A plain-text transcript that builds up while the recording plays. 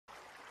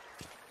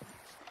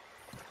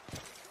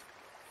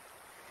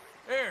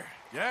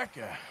Jack,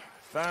 I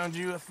found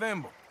you a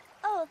thimble.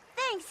 Oh,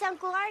 thanks,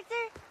 Uncle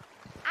Arthur.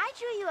 I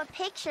drew you a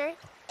picture.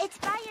 It's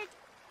by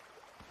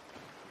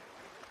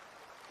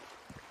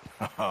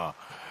your...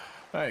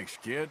 Thanks,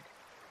 kid.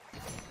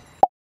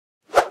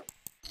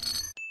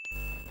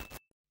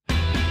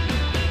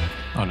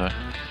 Oh lol.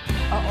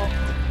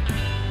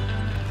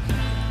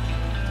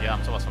 Ja,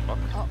 am sowas von Bock.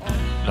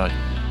 Lol.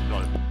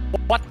 Lol.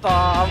 What the?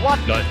 What?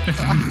 Lol.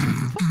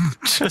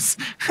 Tschüss.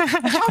 Ich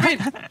hab ihn!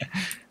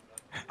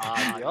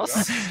 Adios.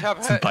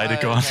 Sind beide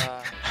gone.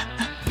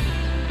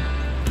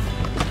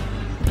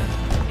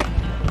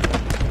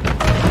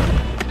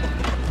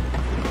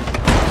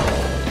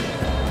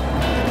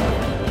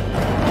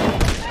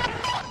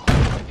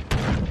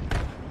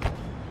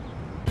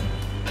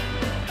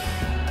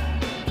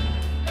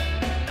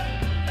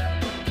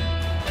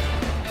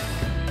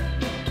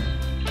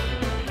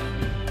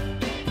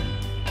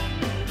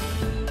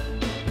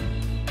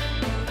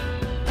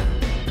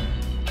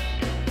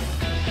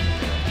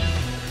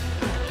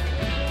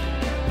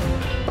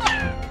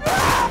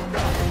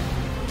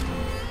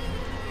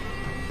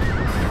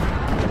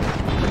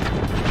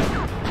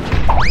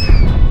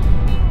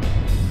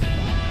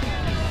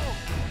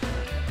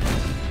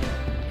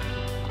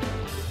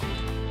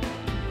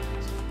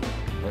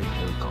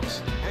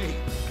 Hey,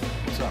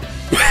 what's up?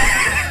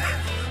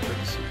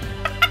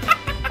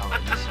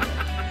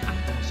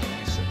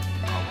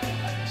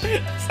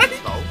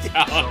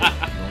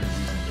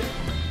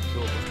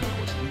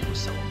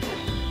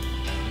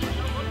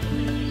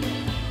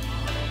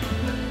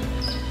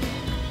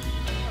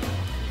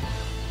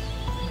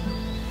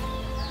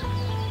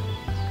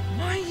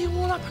 Why are you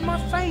all up in my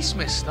face,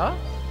 mister?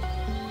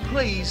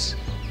 Please.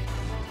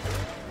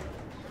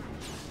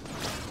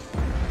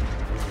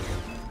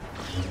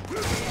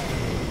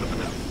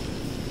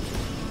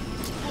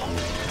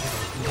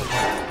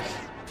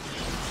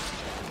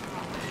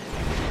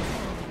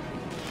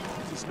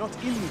 It's not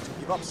in me to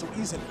give up so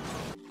easily.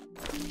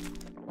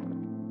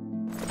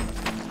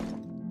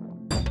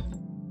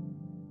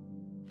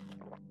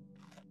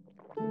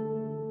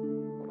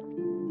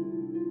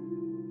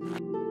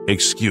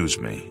 Excuse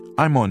me,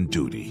 I'm on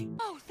duty.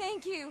 Oh,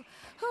 thank you.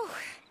 Whew.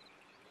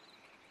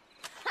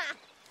 Ha!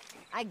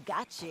 I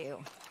got you.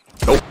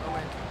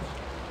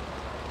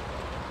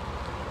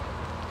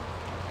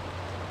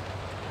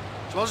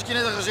 Zoals ik je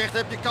net al gezegd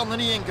heb, je kan er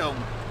niet in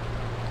komen.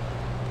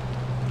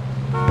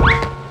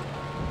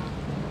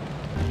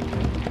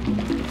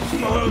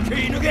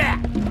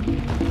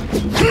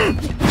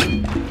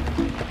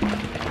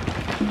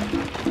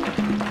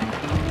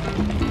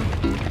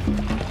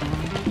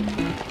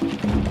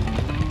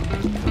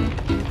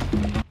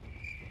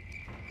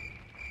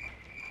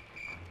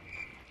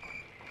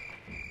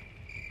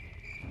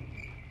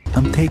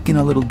 I'm taking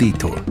a little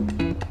detour.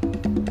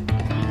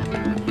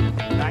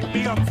 Back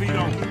me up,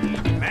 Vito.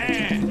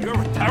 Man, you're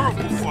a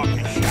terrible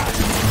fucking shot.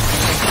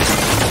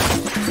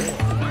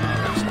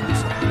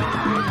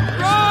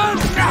 Run!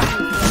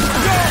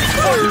 You're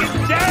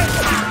fucking dead!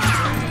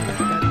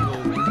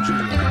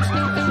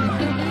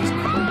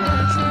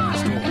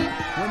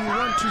 When you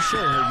want to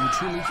show her you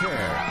truly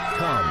care,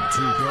 come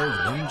to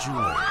Golden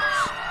Jewels.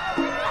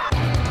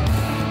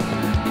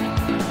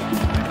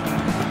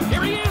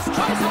 Here he is,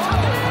 tries to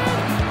tuck it in!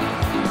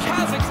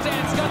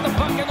 Kazakhstan's got the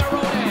puck in their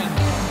own end.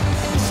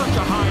 He's such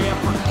a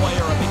high-effort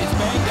player. I mean, he's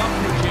banged up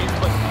here, James,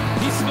 but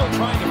he's still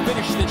trying to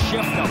finish this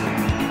shift up.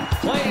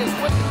 Play is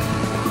with...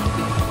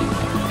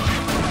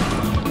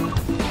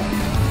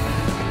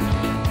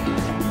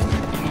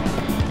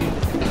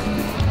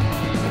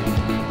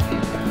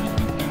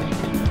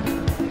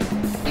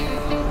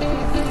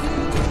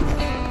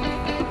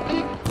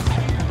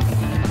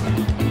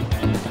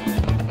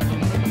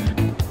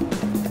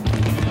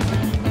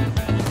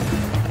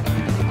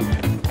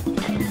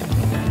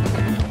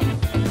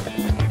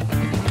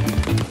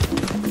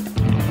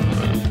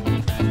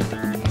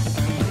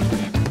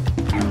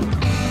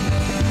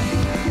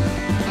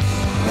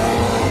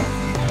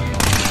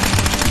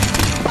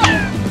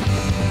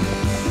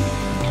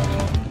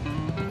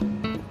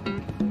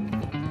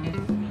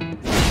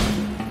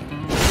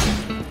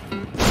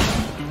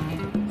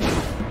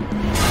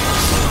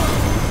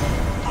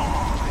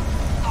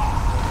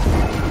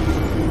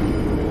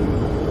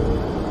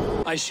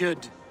 I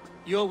should.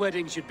 Your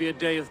wedding should be a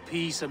day of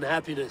peace and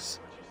happiness.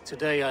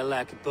 Today I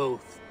lack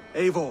both.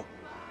 Eivor,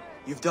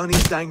 you've done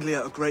East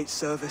Anglia a great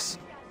service.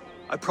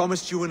 I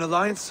promised you an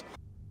alliance.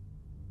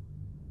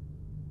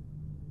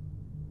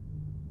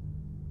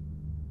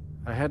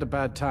 I had a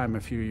bad time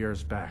a few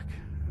years back,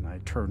 and I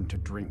turned to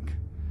drink.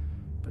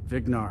 But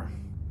Vignar,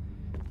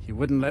 he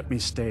wouldn't let me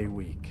stay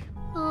weak.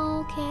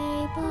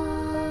 Okay,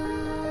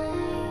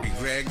 bye. Hey,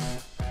 Greg,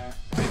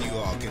 then you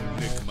all can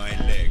lick my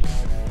leg.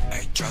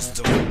 I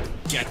just don't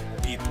get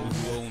people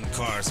who own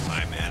cars,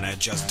 my man. I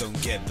just don't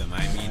get them.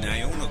 I mean,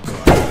 I own a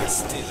car, but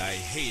still I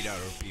hate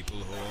other people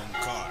who own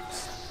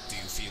cars. Do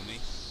you feel me?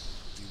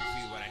 Do you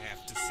feel what I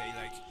have to say?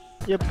 Like...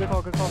 Yep, good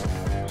call, good call.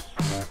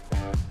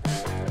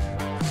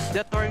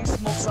 They're throwing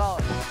smokes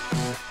out.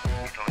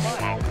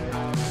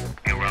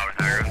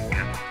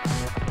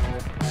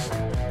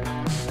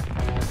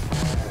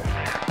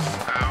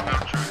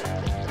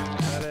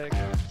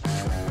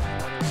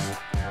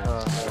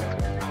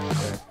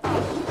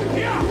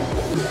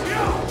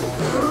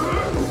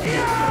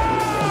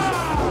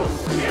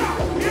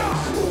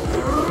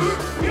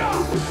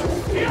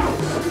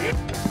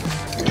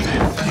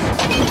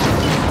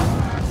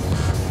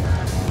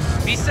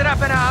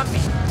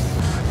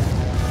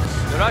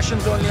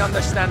 Russians only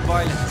understand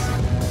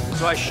violence,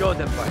 so I show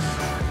them violence.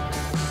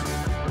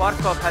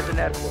 Barkov has an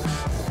airport,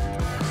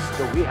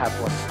 so we have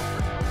one.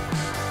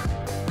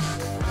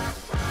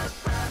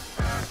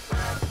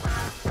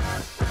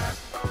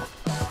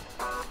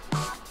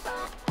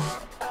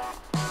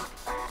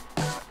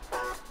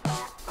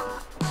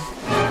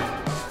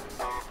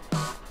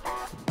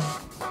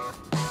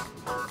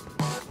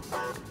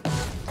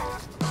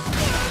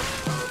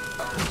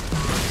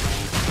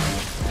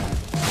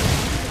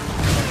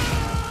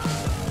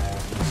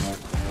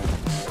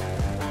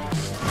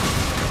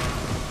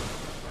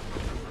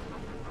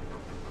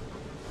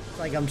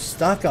 Like I'm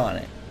stuck on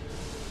it.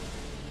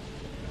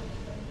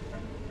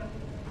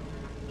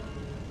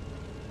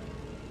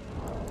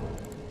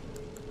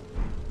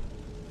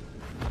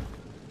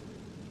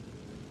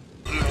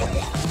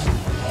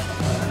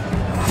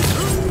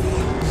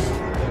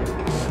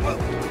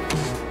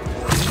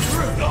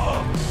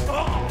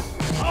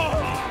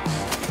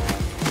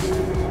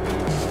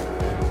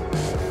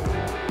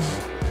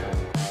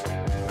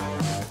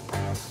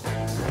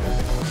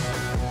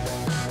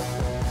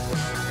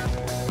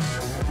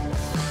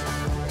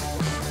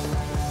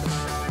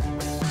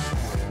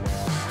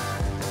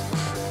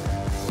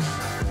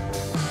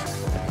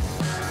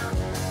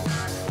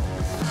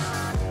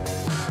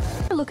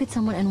 Look at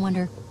someone and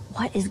wonder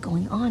what is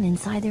going on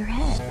inside their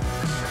head.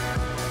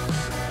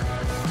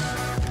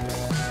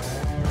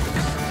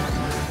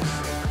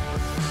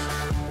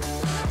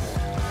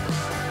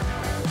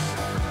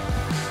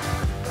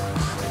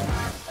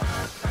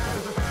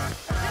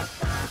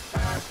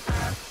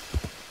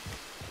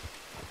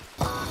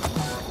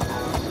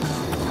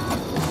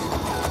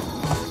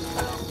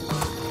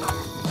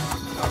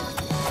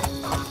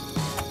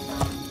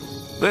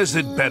 This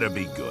had better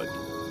be good.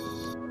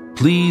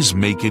 Please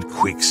make it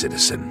quick,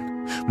 citizen.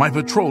 My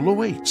patrol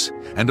awaits,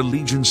 and a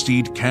Legion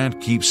steed can't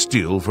keep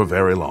still for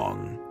very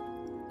long.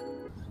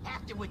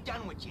 After we're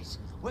done with this,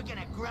 we're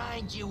gonna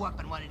grind you up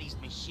in one of these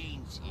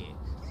machines here.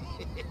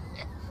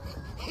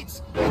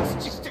 It's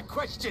just a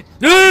question.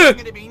 I'm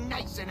gonna be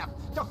nice enough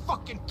to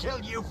fucking kill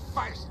you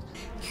first.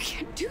 You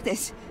can't do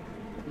this.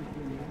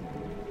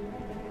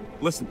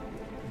 Listen.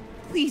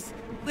 Please,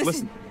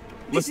 listen.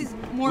 This is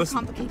more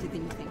complicated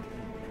than you think.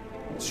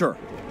 Sure.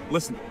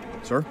 Listen,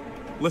 sir.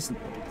 Listen.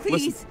 Please,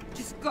 listen.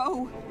 just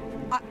go.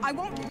 I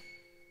won't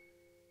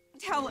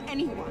tell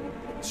anyone.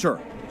 Sure.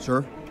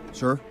 Sir.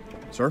 Sir.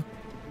 Sir.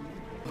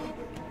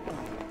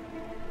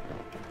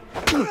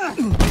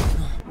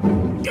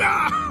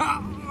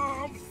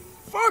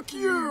 Fuck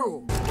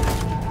you!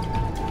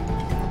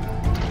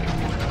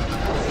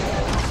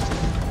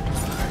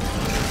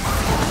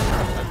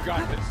 I've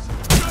got this.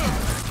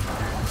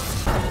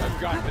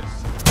 I've got this.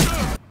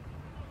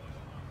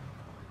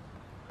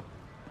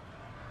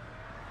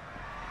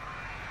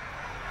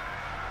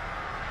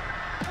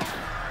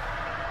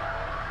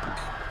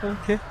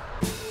 Okay.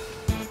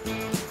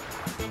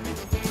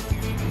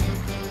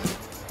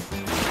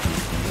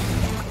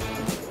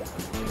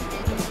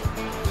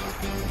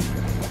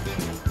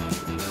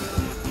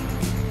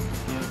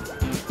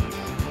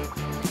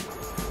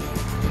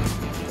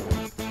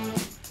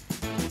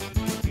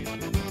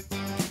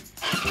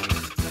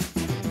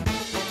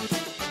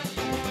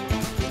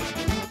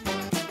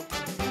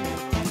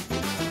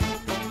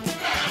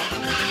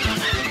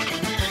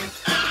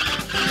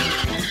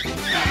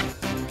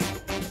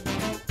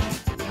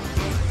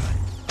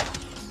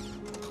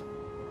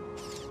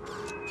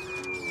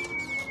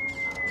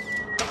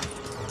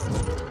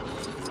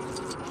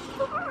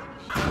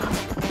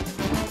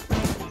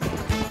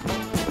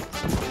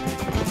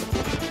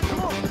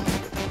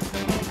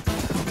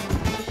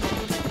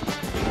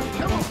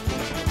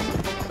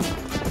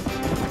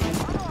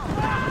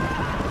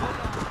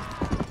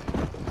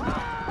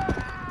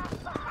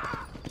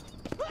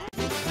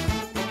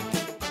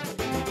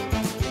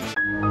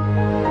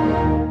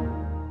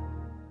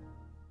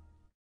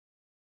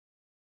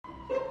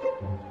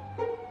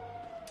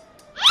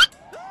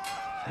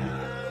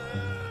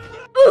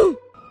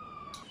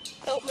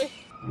 Help me.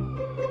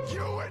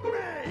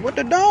 What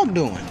the dog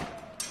doing?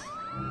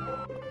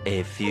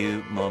 A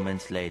few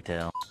moments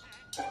later.